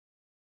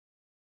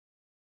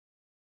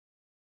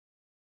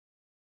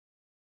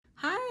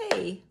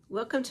Hi,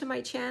 welcome to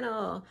my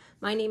channel.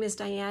 My name is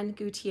Diane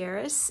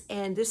Gutierrez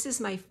and this is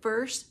my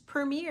first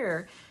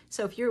premiere.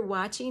 So if you're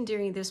watching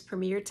during this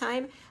premiere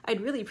time,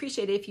 I'd really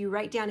appreciate it if you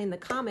write down in the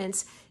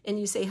comments and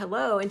you say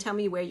hello and tell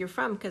me where you're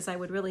from, because I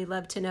would really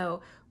love to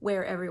know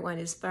where everyone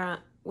is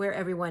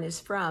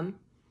from.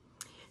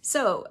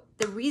 So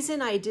the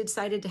reason I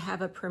decided to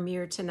have a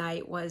premiere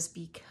tonight was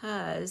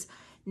because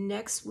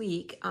next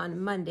week on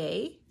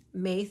Monday,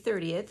 May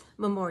 30th,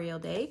 Memorial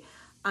Day,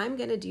 I'm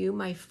gonna do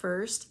my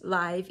first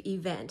live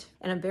event.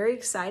 And I'm very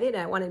excited.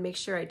 I wanna make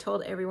sure I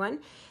told everyone.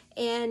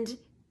 And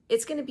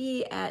it's gonna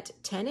be at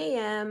 10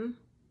 a.m.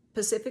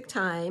 Pacific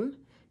time.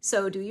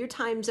 So do your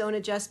time zone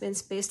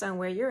adjustments based on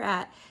where you're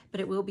at, but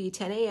it will be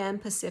 10 a.m.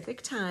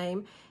 Pacific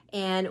time.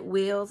 And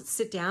we'll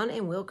sit down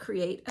and we'll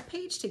create a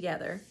page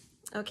together.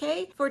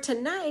 Okay, for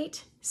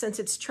tonight, since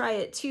it's Try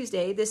It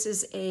Tuesday, this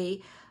is a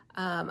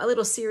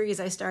little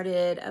series I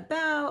started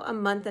about a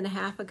month and a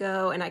half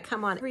ago, and I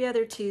come on every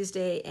other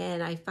Tuesday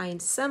and I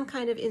find some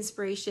kind of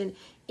inspiration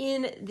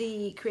in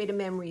the Creative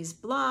Memories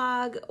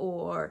blog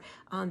or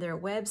on their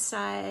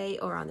website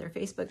or on their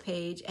Facebook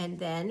page, and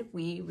then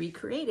we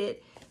recreate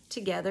it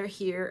together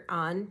here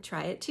on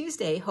Try It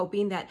Tuesday,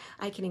 hoping that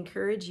I can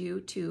encourage you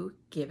to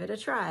give it a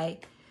try.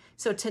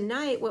 So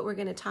tonight, what we're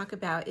going to talk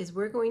about is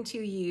we're going to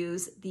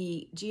use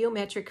the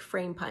geometric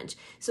frame punch.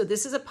 So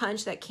this is a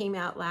punch that came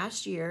out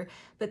last year,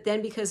 but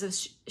then because of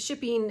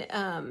shipping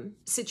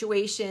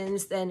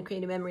situations, then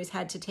Creative Memories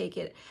had to take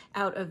it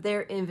out of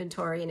their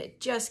inventory and it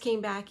just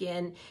came back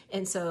in.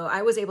 And so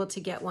I was able to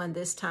get one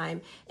this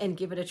time and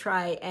give it a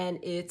try, and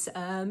it's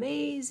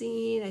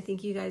amazing. I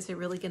think you guys are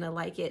really going to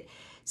like it.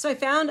 So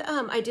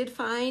I did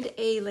find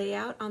a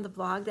layout on the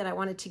blog that I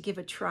wanted to give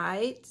a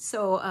try.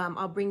 So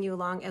I'll bring you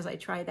along as I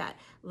try that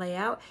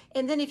layout.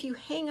 And then if you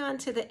hang on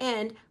to the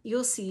end,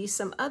 you'll see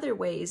some other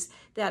ways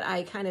that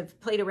I kind of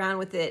played around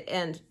with it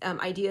and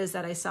ideas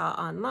that I saw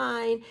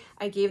online.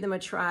 I gave them a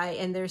try,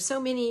 and there's so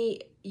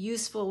many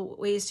useful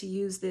ways to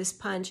use this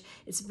punch.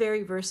 It's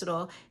very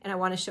versatile, and I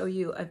want to show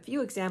you a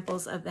few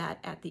examples of that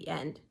at the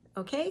end.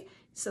 Okay,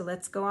 so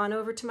let's go on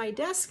over to my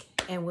desk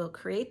and we'll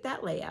create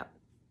that layout.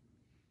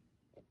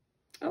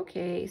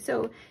 Okay,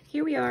 so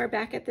here we are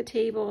back at the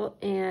table,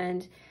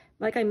 and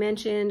like I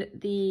mentioned,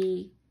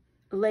 the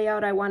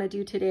layout I want to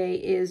do today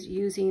is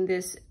using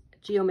this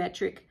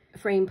geometric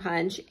frame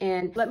punch.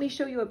 And let me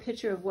show you a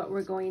picture of what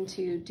we're going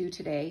to do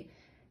today.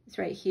 It's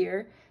right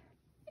here.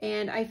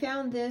 And I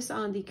found this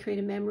on the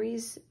Creative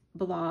Memories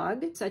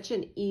blog. Such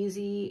an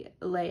easy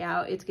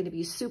layout. It's going to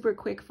be super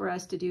quick for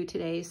us to do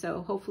today,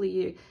 so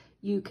hopefully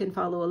you can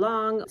follow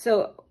along.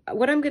 So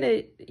what I'm going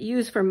to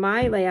use for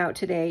my layout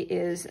today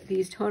is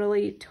these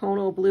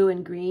tonal blue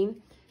and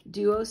green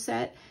duo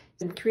set.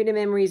 And Creative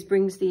Memories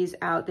brings these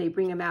out. They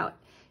bring them out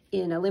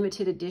in a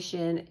limited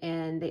edition,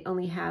 and they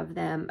only have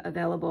them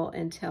available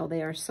until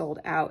they are sold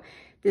out.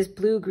 This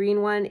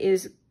blue-green one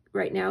is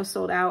right now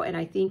sold out, and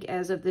I think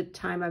as of the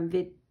time I'm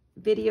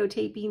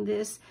videotaping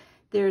this,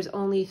 there's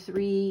only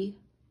 3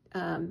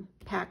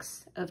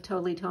 packs of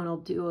totally tonal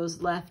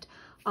duos left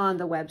on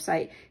the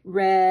website.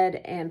 Red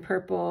and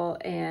purple,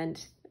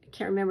 and I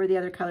can't remember the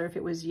other color, if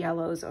it was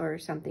yellows or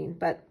something.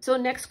 But so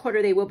next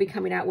quarter they will be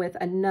coming out with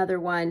another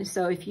one.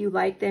 So if you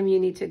like them, you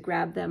need to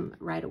grab them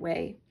right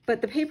away.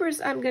 But the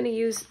papers I'm going to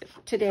use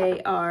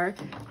today are,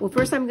 well,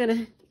 first I'm going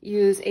to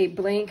use a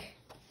blank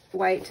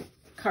white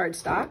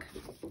cardstock.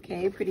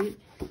 Okay, pretty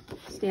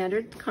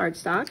standard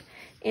cardstock.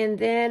 And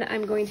then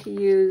I'm going to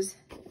use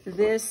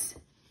this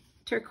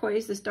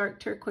turquoise, this dark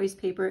turquoise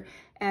paper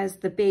as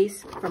the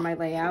base for my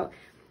layout.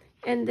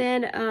 And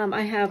then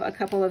I have a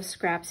couple of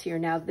scraps here.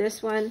 Now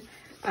this one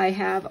I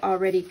have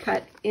already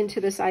cut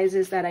into the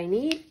sizes that I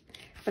need,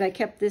 but I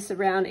kept this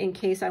around in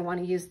case I want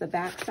to use the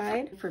back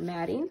side for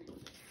matting.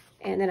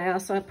 And then I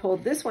also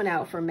pulled this one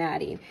out for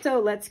matting. So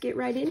let's get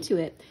right into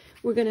it.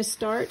 We're going to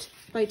start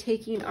by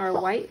taking our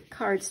white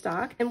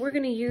cardstock, and we're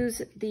going to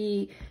use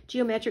the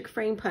geometric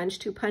frame punch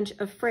to punch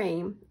a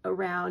frame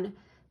around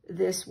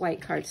this white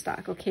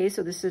cardstock. Okay,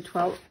 so this is a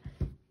 12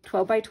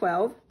 by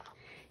 12.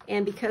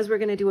 And because we're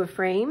going to do a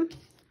frame,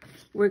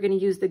 we're going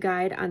to use the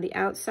guide on the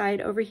outside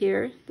over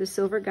here, the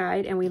silver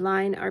guide, and we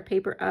line our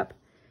paper up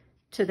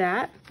to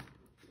that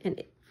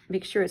and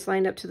make sure it's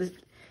lined up to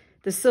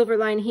the silver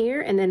line here,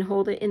 and then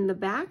hold it in the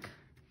back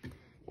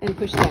and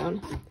push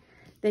down.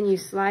 Then you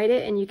slide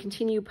it and you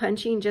continue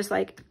punching just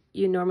like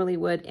you normally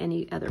would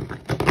any other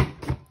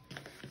punch.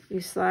 You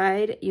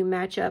slide, you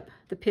match up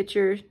the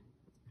picture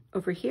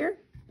over here,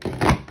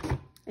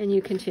 and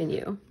you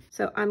continue.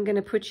 So I'm going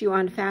to put you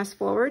on fast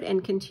forward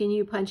and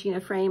continue punching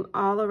a frame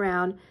all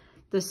around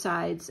the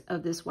sides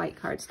of this white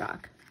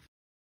cardstock.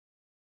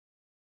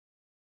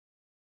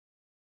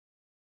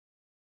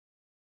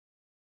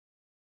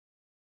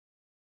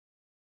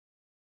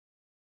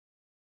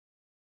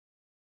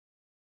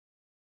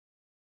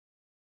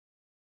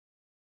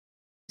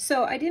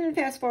 So I didn't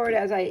fast forward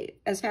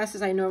as fast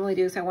as I normally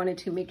do, so I wanted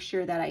to make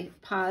sure that I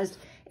paused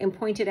and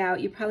pointed out.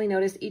 You probably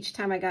noticed each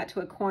time I got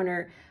to a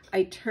corner,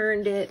 I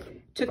turned it,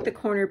 took the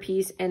corner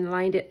piece and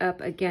lined it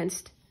up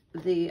against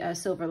the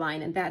silver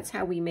line, and that's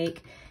how we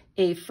make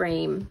a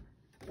frame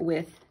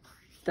with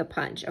the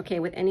punch. Okay,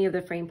 with any of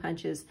the frame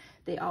punches,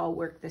 they all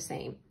work the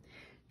same.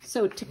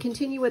 So to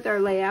continue with our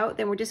layout,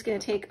 then we're just going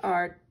to take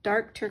our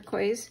dark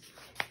turquoise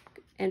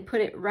and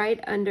put it right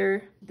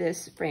under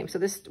this frame. So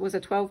this was a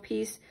 12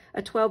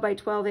 by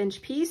 12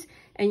 inch piece,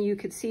 and you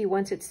could see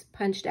once it's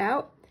punched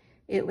out,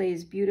 it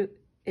lays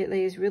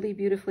really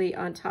beautifully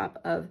on top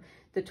of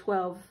the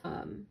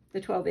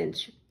 12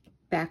 inch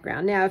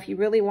background. Now, if you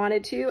really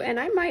wanted to, and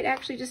I might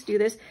actually just do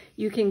this,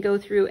 you can go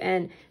through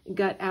and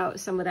gut out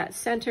some of that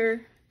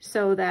center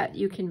so that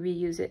you can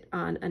reuse it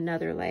on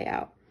another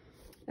layout.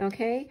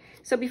 Okay,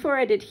 so before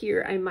I did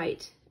here, I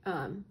might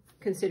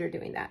consider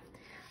doing that.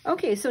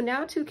 Okay, so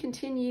now to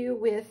continue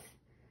with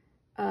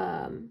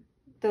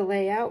the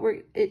layout,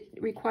 it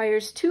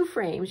requires 2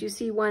 frames. You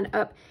see one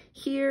up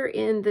here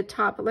in the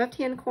top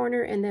left-hand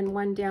corner and then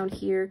one down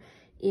here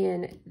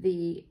in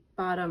the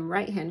bottom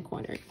right-hand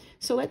corner.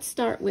 So let's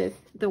start with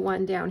the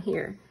one down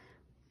here.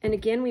 And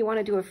again, we want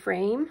to do a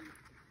frame.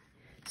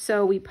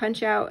 So we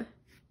punch out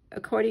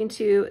according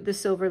to the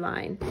silver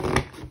line.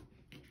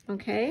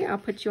 Okay, I'll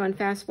put you on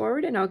fast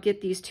forward and I'll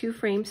get these 2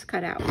 frames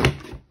cut out.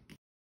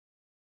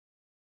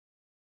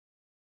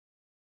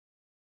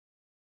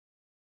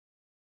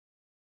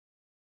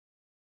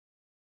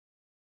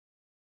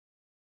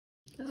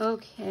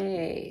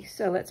 Okay,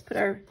 so let's put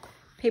our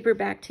paper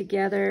back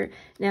together.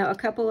 Now, a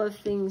couple of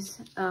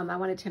things I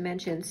wanted to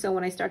mention. So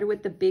when I started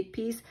with the big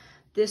piece,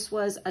 this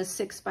was a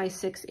 6 by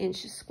 6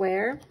 inch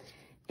square,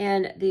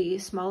 and the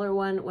smaller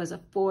one was a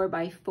 4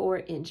 by 4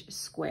 inch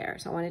square.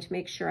 So I wanted to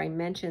make sure I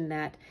mentioned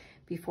that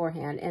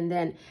beforehand. And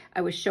then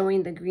I was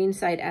showing the green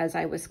side as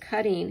I was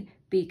cutting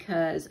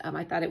because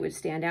I thought it would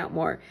stand out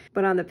more.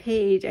 But on the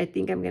page, I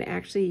think I'm going to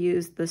actually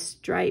use the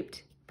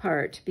striped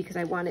part because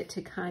I want it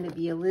to kind of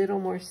be a little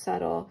more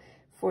subtle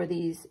for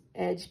these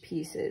edge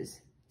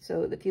pieces.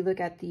 So if you look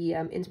at the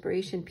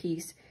inspiration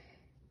piece,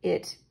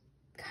 it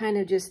kind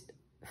of just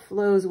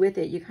flows with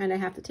it. You kind of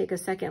have to take a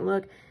second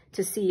look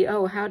to see,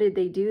 oh, how did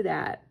they do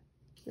that,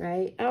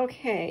 right?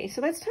 Okay,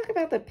 so let's talk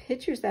about the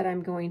pictures that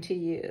I'm going to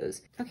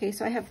use. Okay,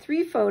 so I have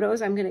 3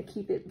 photos. I'm going to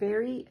keep it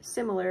very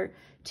similar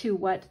to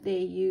what they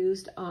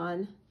used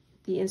on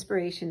the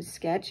inspiration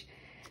sketch.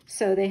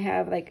 So they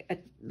have like a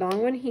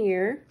long one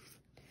here,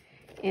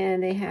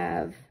 and they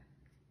have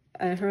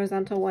a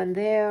horizontal one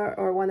there,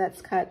 or one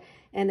that's cut,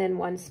 and then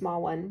one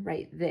small one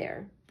right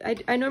there.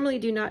 I normally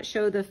do not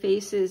show the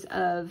faces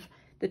of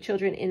the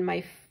children in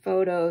my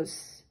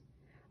photos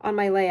on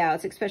my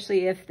layouts,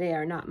 especially if they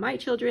are not my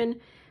children,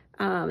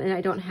 and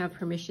I don't have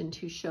permission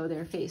to show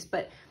their face.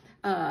 But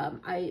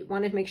I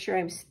wanted to make sure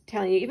I'm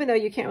telling you, even though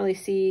you can't really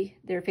see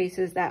their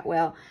faces that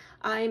well,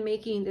 I'm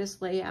making this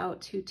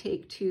layout to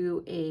take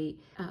to a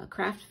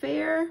craft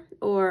fair,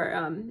 or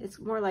it's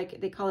more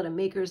like they call it a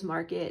maker's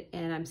market,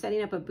 and I'm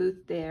setting up a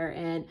booth there.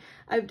 And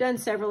I've done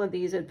several of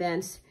these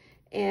events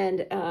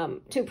and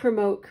to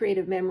promote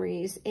creative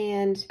memories.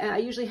 And I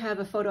usually have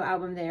a photo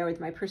album there with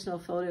my personal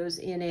photos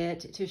in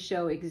it to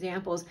show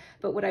examples.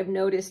 But what I've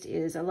noticed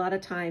is a lot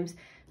of times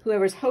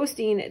whoever's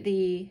hosting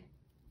the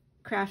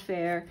craft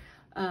fair,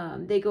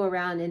 they go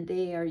around and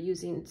they are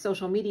using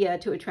social media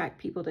to attract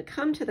people to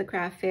come to the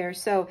craft fair.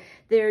 So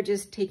they're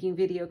just taking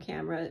video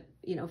camera,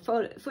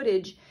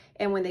 footage.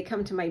 And when they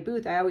come to my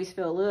booth, I always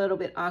feel a little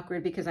bit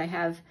awkward because I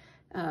have,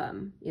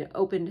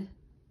 opened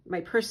my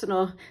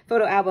personal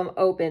photo album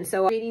open.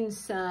 So I'm creating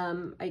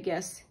some, I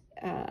guess,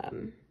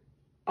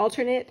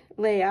 alternate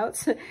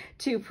layouts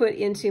to put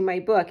into my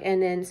book.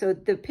 And then, so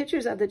the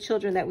pictures of the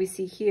children that we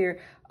see here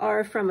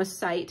are from a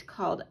site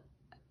called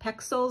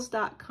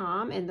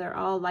pexels.com, and they're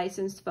all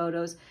licensed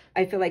photos.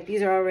 I feel like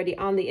these are already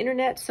on the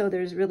internet, so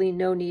there's really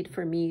no need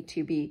for me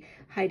to be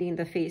hiding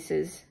the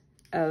faces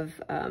of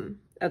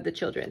the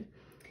children.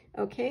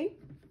 Okay,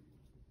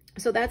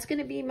 so that's going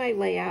to be my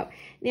layout.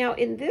 Now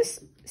in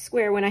this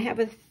square, when I have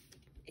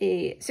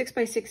a 6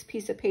 by 6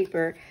 piece of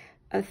paper,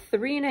 a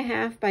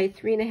 3.5 by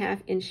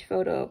 3.5 inch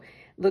photo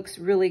looks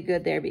really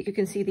good there, but you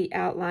can see the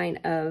outline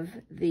of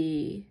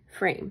the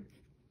frame.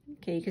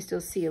 Okay, you can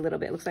still see a little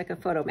bit. It looks like a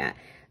photo mat.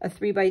 A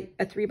 3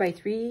 by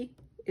 3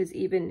 is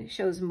even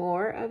shows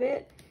more of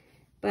it,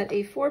 but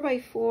a 4 by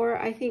 4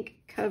 I think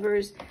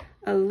covers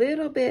a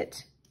little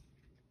bit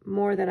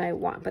more than I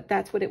want. But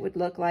that's what it would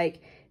look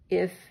like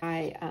if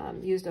I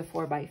used a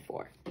 4 by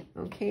 4.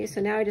 Okay,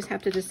 so now I just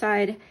have to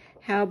decide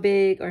how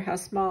big or how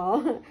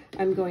small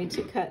I'm going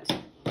to cut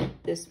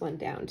this one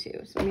down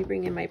to. So let me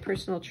bring in my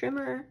personal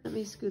trimmer. Let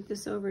me scoot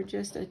this over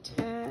just a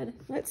tad.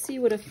 Let's see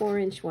what a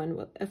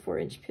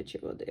 4-inch picture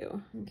will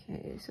do.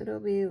 Okay, so it'll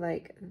be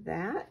like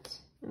that.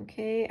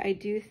 Okay, I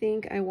do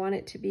think I want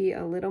it to be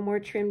a little more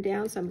trimmed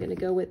down, so I'm going to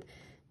go with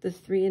the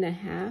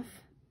 3.5.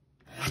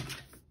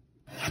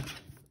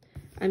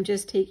 I'm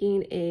just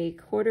taking a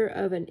 1/4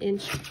 of an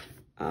inch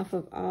off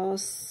of all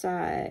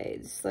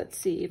sides. Let's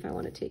see if I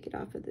want to take it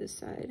off of this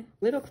side.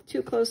 A little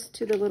too close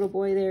to the little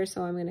boy there,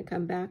 so I'm going to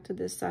come back to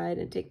this side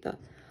and take the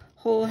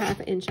whole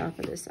 1/2 inch off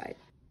of this side.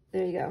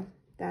 There you go.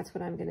 That's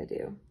what I'm going to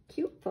do.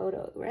 Cute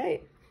photo,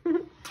 right?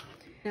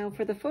 Now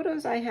for the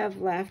photos I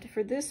have left,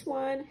 for this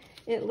one,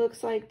 it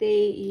looks like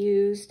they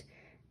used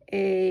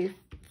a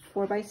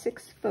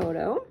 4x6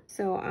 photo.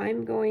 So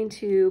I'm going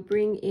to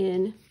bring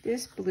in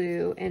this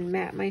blue and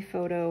map my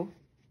photo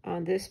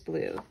on this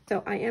blue.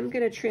 So I am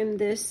going to trim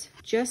this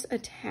just a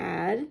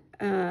tad.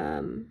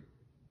 I'm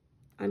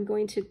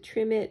going to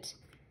trim it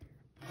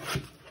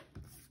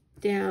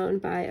down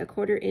by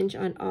 1/4 inch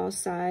on all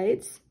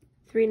sides,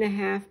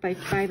 3.5 by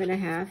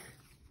 5.5.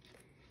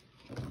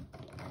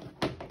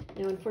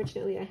 Now,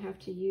 unfortunately, I have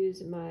to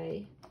use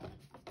my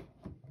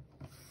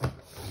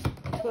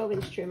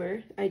 12-inch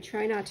trimmer. I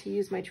try not to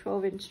use my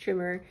 12-inch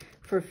trimmer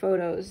for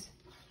photos,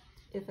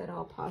 if at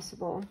all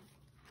possible.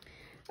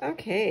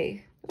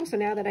 Okay, also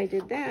now that I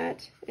did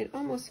that, it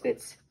almost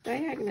fits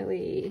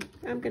diagonally.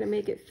 I'm gonna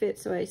make it fit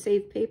so I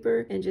save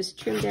paper and just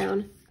trim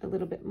down a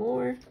little bit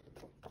more.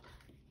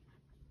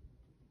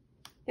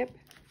 Yep,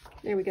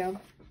 there we go.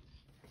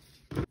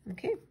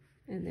 Okay,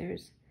 and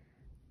there's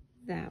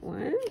that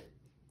one.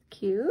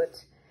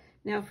 Cute.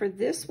 Now for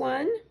this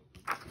one,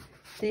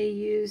 they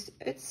used,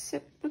 it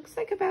looks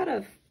like about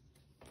a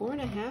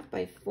 4.5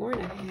 by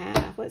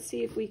 4.5. Let's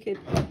see if we could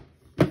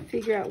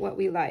figure out what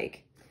we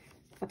like.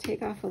 I'll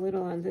take off a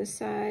little on this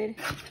side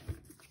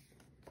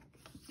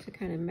to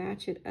kind of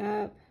match it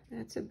up.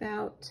 That's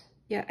about,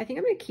 yeah, I think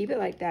I'm gonna keep it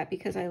like that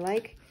because I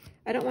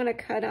don't wanna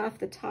cut off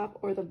the top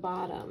or the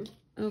bottom.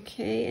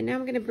 Okay, and now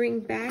I'm gonna bring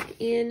back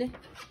in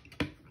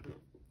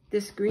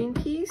this green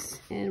piece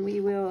and we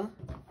will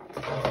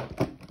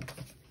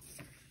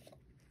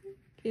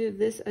give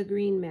this a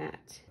green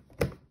mat.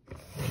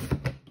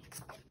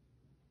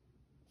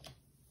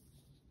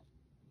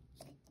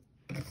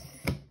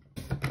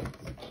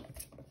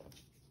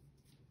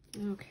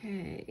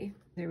 Okay,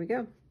 there we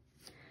go.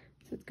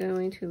 So it's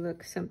going to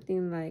look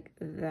something like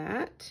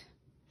that.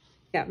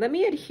 Yeah, let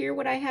me adhere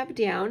what I have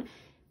down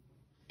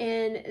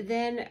and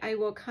then I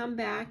will come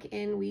back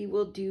and we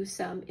will do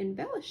some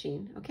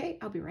embellishing. Okay,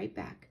 I'll be right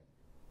back.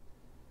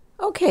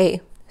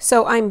 Okay,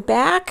 so I'm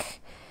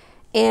back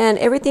and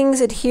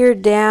everything's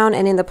adhered down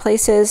and in the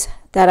places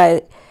that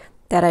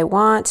I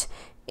want,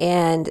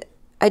 and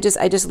I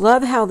just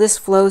love how this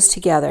flows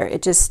together.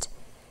 It just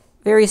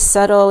very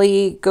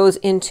subtly goes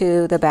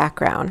into the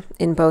background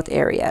in both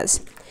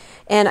areas.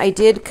 And I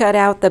did cut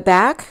out the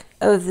back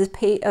of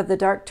the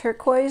dark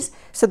turquoise.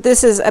 So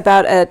this is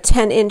about a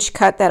 10-inch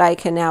cut that I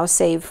can now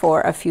save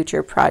for a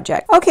future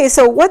project. Okay,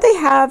 so what they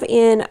have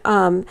in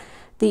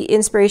the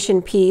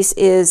inspiration piece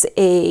is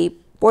a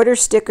border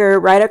sticker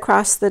right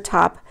across the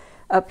top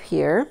up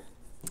here.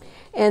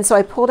 And so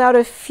I pulled out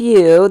a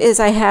few.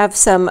 I have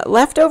some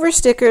leftover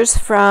stickers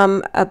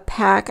from a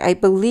pack. I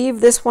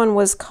believe this one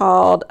was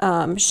called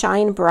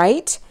Shine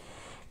Bright.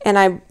 And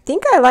I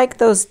think I like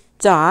those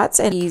dots.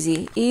 And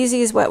easy.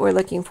 Easy is what we're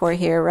looking for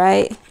here,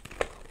 right?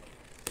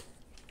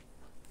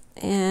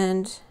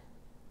 And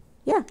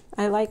yeah,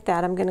 I like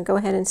that. I'm going to go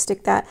ahead and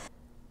stick that.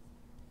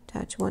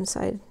 Touch one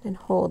side and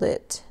hold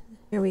it.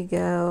 There we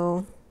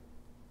go.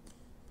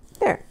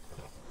 There.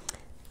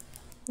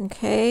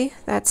 Okay,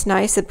 that's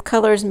nice. The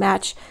colors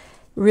match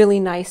really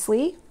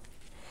nicely.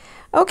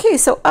 Okay,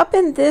 so up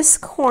in this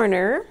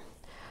corner,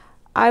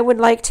 I would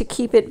like to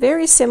keep it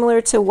very similar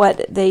to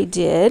what they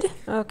did.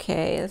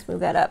 Okay, let's move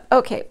that up.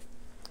 Okay,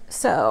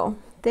 so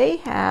they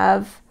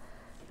have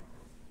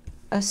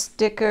a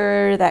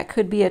sticker that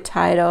could be a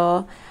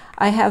title.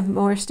 I have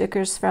more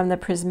stickers from the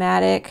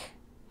Prismatic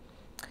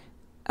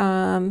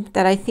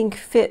that I think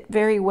fit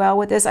very well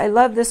with this. I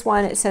love this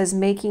one. It says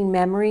Making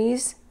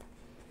Memories.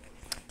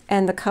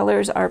 And the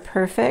colors are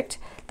perfect.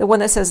 The one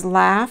that says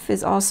Laugh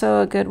is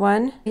also a good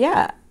one.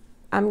 Yeah,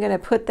 I'm gonna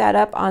put that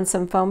up on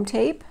some foam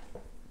tape.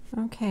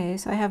 Okay,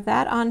 so I have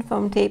that on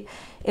foam tape.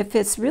 It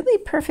fits really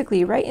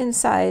perfectly right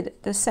inside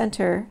the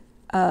center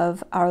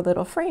of our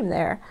little frame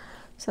there.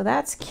 So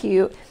that's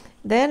cute.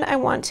 Then I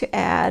want to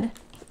add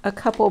a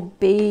couple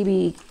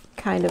baby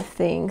kind of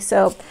things.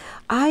 So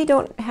I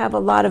don't have a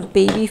lot of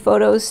baby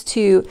photos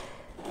to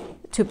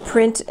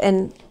print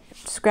and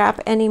scrap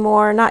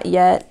anymore, not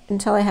yet,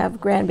 until I have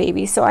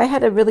grandbabies. So I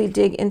had to really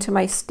dig into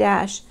my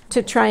stash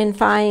to try and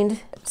find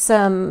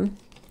some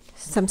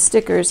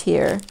stickers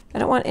here. I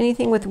don't want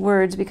anything with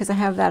words because I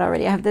have that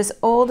already. I have this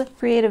old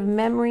Creative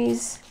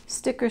Memories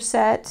sticker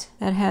set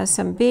that has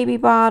some baby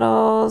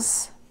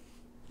bottles,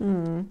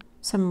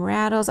 some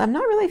rattles. I'm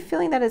not really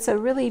feeling that it's a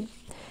really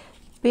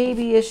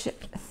babyish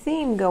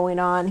theme going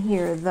on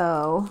here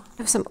though. I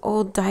have some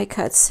old die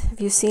cuts. Have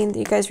you seen, do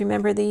you guys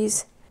remember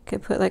these?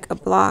 Could put like a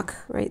block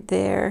right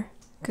there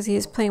because he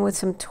is playing with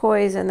some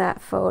toys in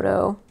that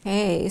photo.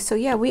 Okay, so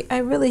yeah, I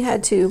really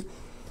had to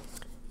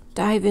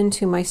dive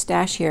into my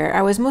stash here.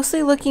 I was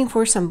mostly looking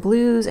for some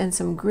blues and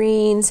some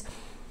greens.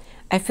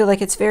 I feel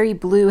like it's very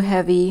blue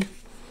heavy.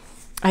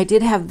 I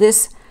did have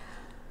this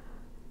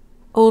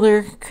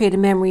older Creative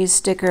Memories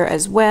sticker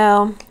as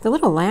well. The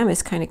little lamb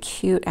is kind of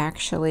cute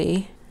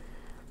actually.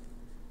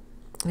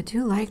 I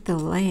do like the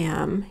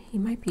lamb. He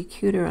might be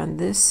cuter on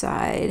this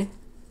side.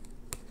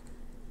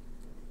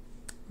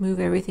 Move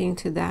everything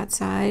to that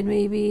side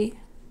maybe.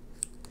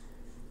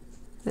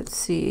 Let's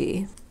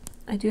see.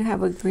 I do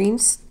have a green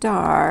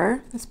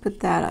star. Let's put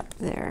that up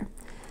there.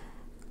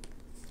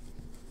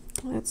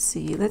 Let's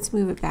see, let's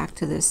move it back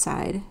to this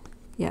side.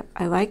 Yep,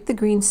 I like the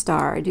green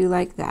star. I do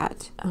like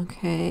that.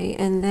 Okay,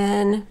 and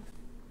then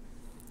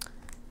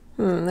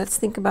let's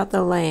think about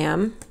the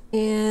lamb.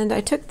 And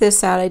I took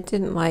this out. I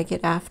didn't like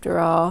it after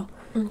all.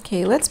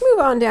 Okay, let's move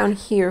on down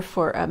here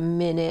for a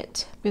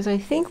minute, because I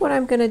think what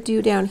I'm going to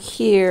do down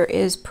here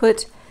is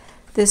put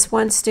this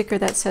one sticker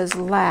that says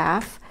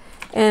laugh.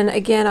 And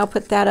again, I'll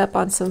put that up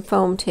on some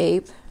foam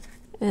tape,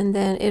 and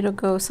then it'll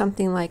go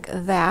something like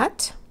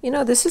that. You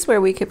know, this is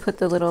where we could put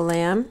the little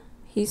lamb.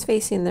 He's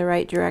facing the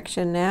right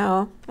direction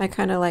now. I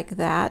kind of like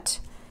that.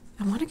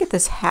 I want to get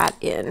this hat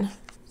in.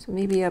 So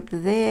maybe up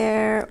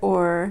there,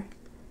 or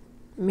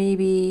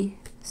maybe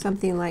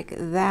something like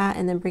that,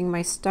 and then bring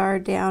my star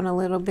down a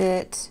little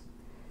bit.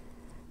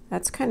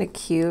 That's kind of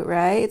cute,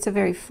 right? It's a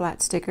very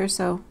flat sticker,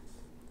 so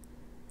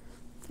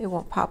it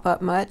won't pop up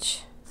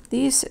much.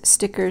 These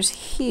stickers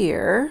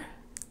here,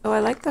 oh, I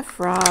like the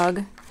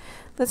frog.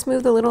 Let's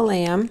move the little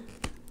lamb.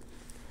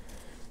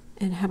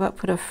 And how about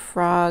put a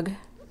frog?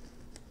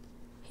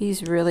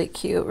 He's really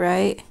cute,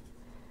 right?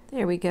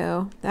 There we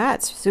go.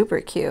 That's super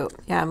cute.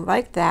 Yeah, I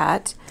like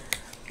that.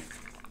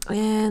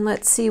 And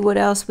let's see what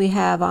else we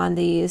have on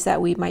these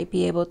that we might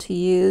be able to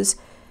use.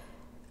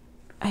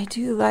 I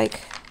do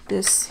like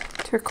this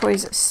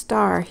turquoise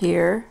star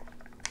here.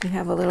 We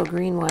have a little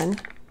green one.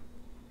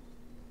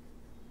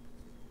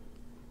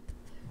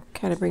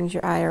 Kind of brings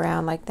your eye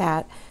around like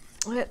that.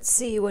 Let's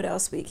see what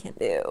else we can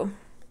do.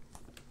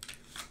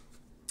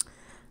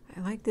 I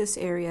like this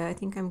area. I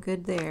think I'm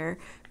good there.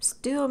 I'm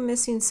still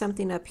missing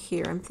something up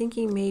here. I'm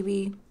thinking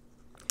maybe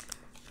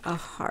a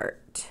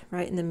heart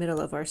right in the middle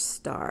of our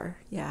star.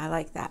 Yeah, I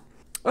like that.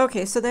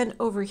 Okay, so then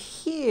over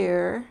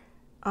here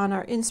on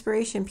our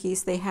inspiration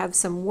piece, they have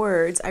some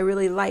words. I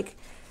really like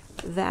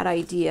that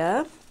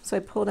idea. So I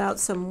pulled out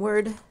some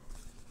word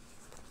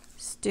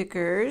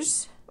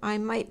stickers. I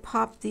might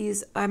pop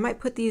these, I might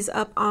put these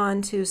up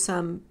onto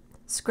some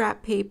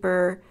scrap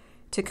paper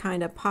to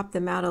kind of pop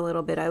them out a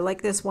little bit. I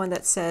like this one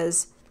that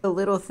says the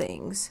little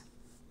things.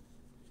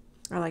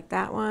 I like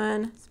that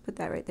one. Let's put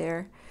that right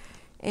there.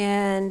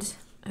 And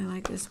I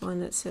like this one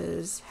that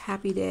says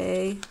happy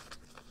day.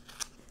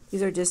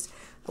 These are just,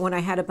 when I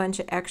had a bunch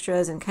of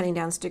extras and cutting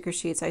down sticker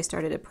sheets, I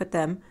started to put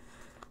them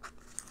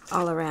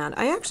all around.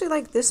 I actually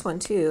like this one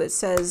too. It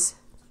says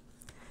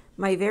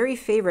my very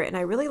favorite, and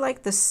I really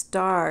like the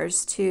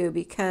stars too,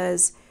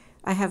 because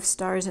I have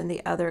stars in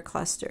the other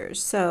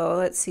clusters. So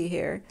let's see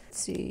here.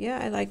 Let's see, yeah,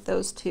 I like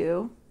those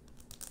too.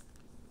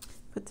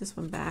 Put this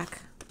one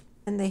back.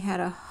 And they had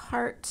a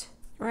heart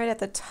right at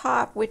the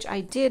top, which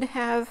I did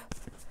have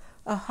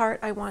a heart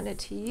I wanted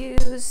to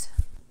use,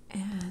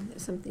 and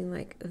something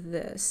like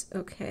this.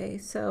 Okay,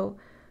 so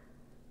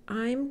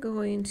I'm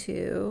going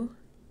to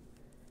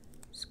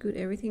scoot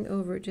everything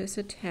over just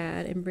a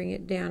tad and bring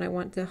it down. I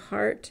want the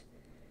heart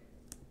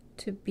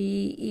to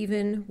be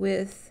even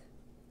with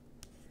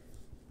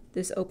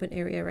this open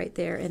area right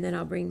there, and then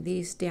I'll bring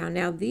these down.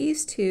 Now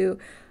these two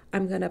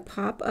I'm going to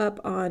pop up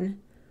on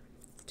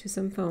to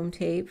some foam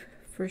tape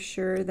for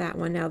sure. That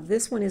one. Now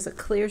this one is a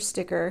clear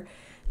sticker,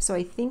 so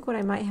I think what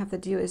I might have to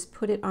do is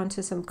put it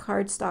onto some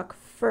cardstock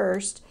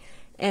first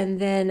and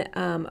then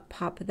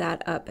pop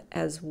that up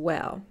as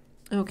well.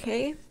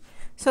 Okay,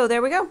 so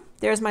there we go.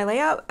 There's my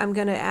layout. I'm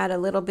going to add a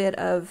little bit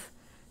of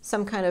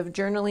some kind of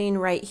journaling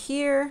right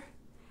here,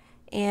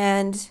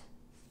 and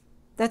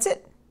that's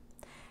it.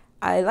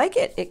 I like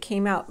it. It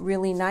came out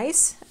really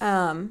nice.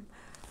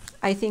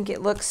 I think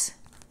it looks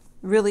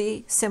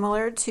really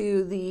similar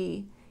to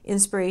the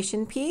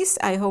inspiration piece.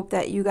 I hope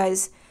that you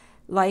guys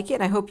like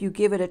it. I hope you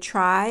give it a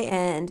try,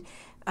 and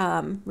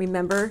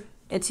remember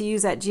to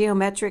use that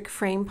geometric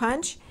frame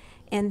punch.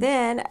 And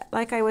then,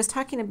 like I was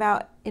talking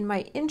about in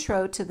my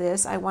intro to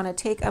this, I want to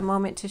take a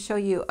moment to show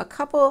you a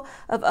couple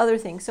of other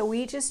things. So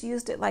we just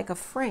used it like a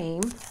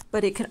frame,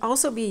 but it can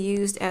also be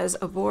used as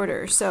a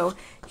border. So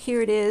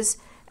here it is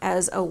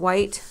as a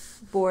white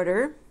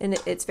border, and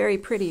it's very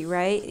pretty,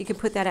 right? You could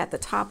put that at the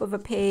top of a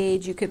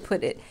page. You could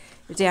put it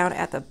down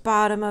at the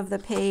bottom of the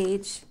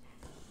page.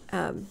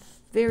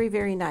 Very,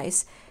 very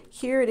nice.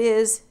 Here it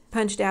is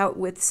punched out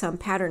with some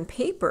pattern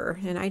paper,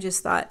 and I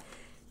just thought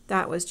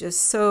that was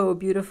just so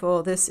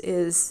beautiful. This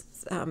is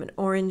an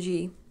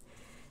orangey,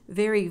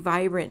 very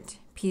vibrant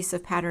piece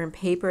of pattern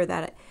paper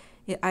that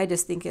I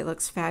just think it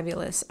looks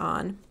fabulous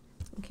on.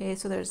 Okay,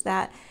 so there's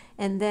that.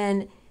 And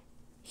then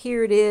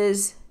here it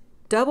is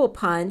double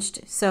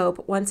punched,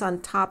 so once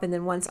on top and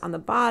then once on the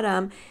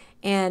bottom,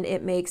 and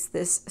it makes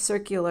this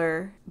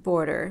circular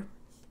border,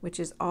 which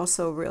is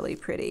also really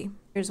pretty.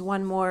 Here's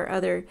one more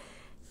other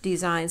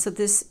design. So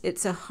this,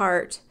 it's a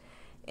heart,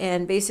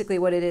 and basically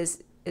what it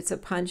is, it's a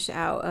punch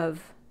out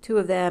of two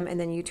of them, and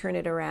then you turn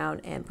it around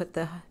and put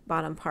the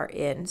bottom part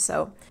in.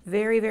 So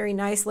very, very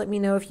nice. Let me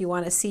know if you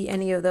want to see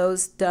any of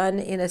those done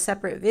in a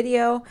separate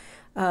video.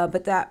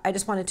 But that, I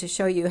just wanted to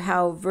show you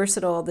how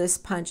versatile this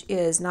punch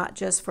is, not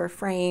just for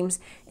frames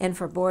and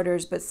for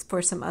borders, but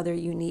for some other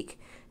unique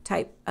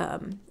type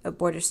of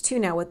borders too.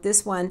 Now with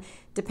this one,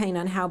 depending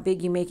on how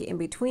big you make it in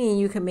between,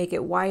 you can make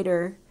it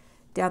wider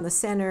down the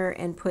center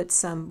and put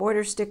some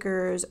border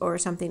stickers or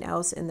something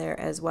else in there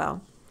as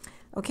well.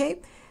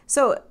 Okay,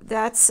 so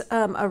that's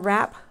a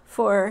wrap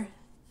for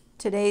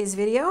today's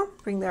video.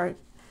 Bring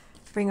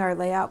our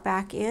layout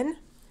back in.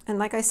 And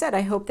like I said,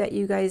 I hope that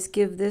you guys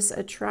give this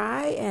a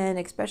try, and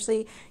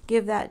especially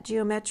give that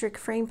geometric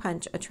frame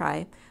punch a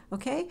try.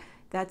 Okay,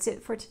 that's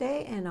it for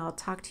today, and I'll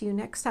talk to you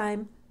next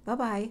time.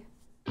 Bye-bye.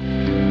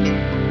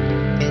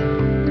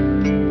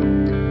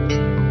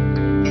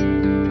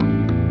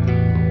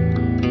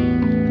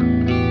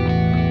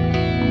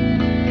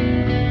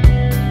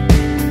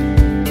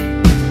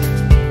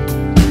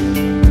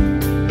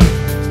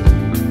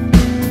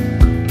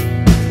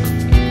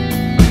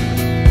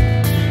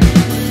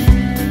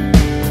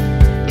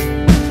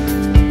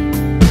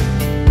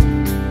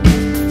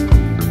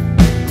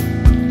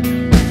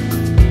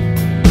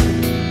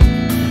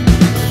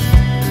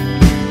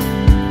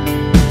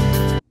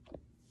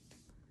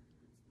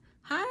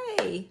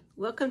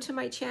 Welcome to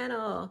my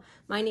channel.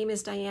 My name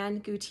is Diane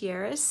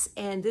Gutierrez,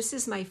 and this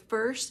is my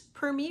first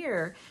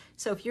premiere.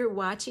 So if you're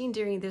watching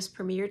during this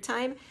premiere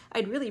time,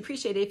 I'd really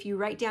appreciate it if you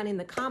write down in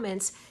the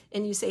comments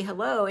and you say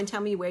hello and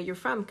tell me where you're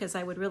from, because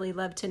I would really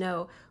love to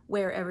know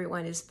where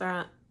everyone is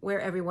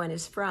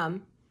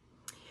from.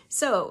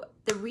 So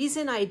the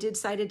reason I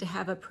decided to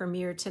have a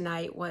premiere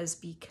tonight was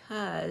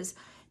because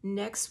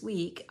next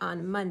week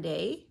on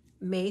Monday,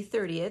 May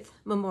 30th,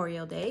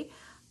 Memorial Day,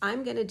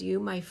 I'm gonna do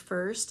my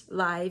first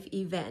live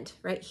event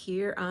right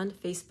here on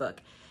Facebook.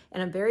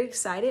 And I'm very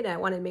excited. I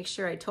wanna make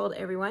sure I told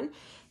everyone.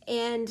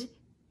 And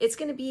it's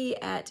gonna be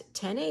at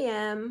 10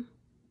 a.m.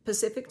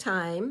 Pacific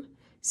time.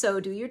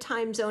 So do your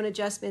time zone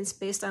adjustments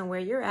based on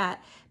where you're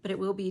at, but it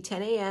will be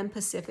 10 a.m.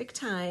 Pacific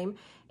time,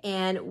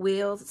 and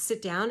we'll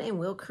sit down and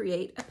we'll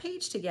create a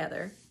page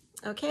together,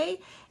 okay?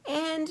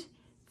 And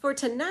for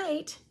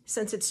tonight,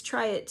 since it's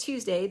Try It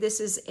Tuesday, this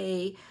is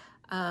a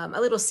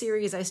little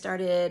series I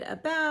started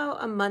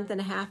about a month and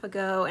a half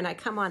ago, and I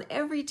come on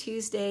every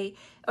Tuesday,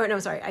 or no,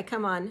 sorry, I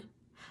come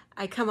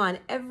on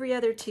every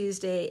other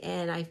Tuesday,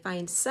 and I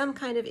find some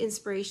kind of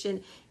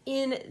inspiration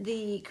in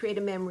the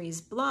Creative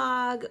Memories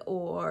blog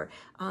or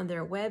on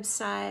their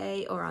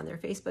website or on their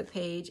Facebook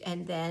page,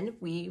 and then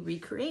we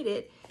recreate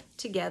it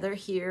together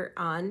here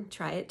on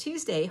Try It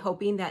Tuesday,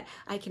 hoping that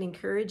I can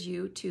encourage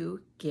you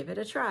to give it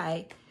a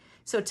try.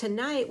 So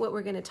tonight, what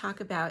we're going to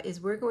talk about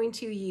is we're going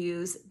to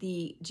use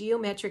the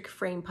geometric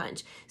frame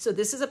punch. So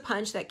this is a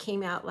punch that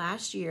came out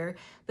last year,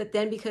 but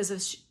then because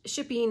of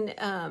shipping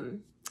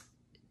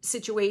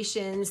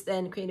situations,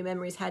 then Creative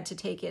Memories had to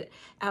take it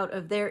out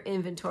of their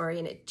inventory,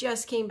 and it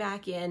just came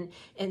back in.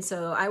 And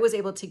so I was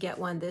able to get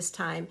one this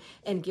time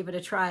and give it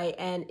a try,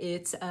 and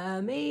it's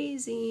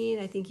amazing.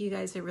 I think you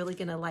guys are really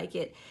going to like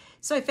it.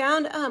 So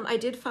I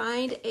did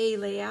find a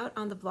layout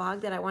on the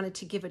blog that I wanted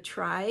to give a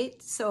try.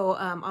 So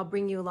I'll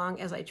bring you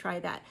along as I try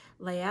that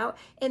layout.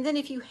 And then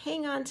if you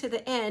hang on to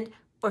the end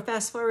or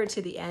fast forward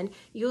to the end,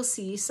 you'll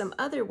see some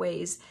other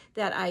ways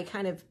that I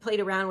kind of played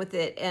around with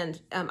it, and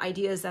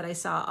ideas that I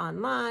saw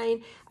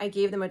online. I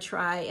gave them a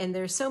try, and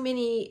there's so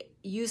many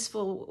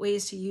useful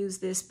ways to use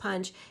this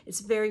punch. It's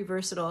very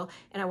versatile,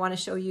 and I want to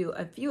show you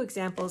a few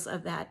examples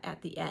of that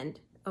at the end.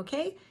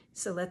 Okay,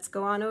 so let's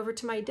go on over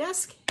to my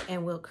desk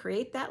and we'll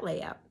create that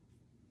layout.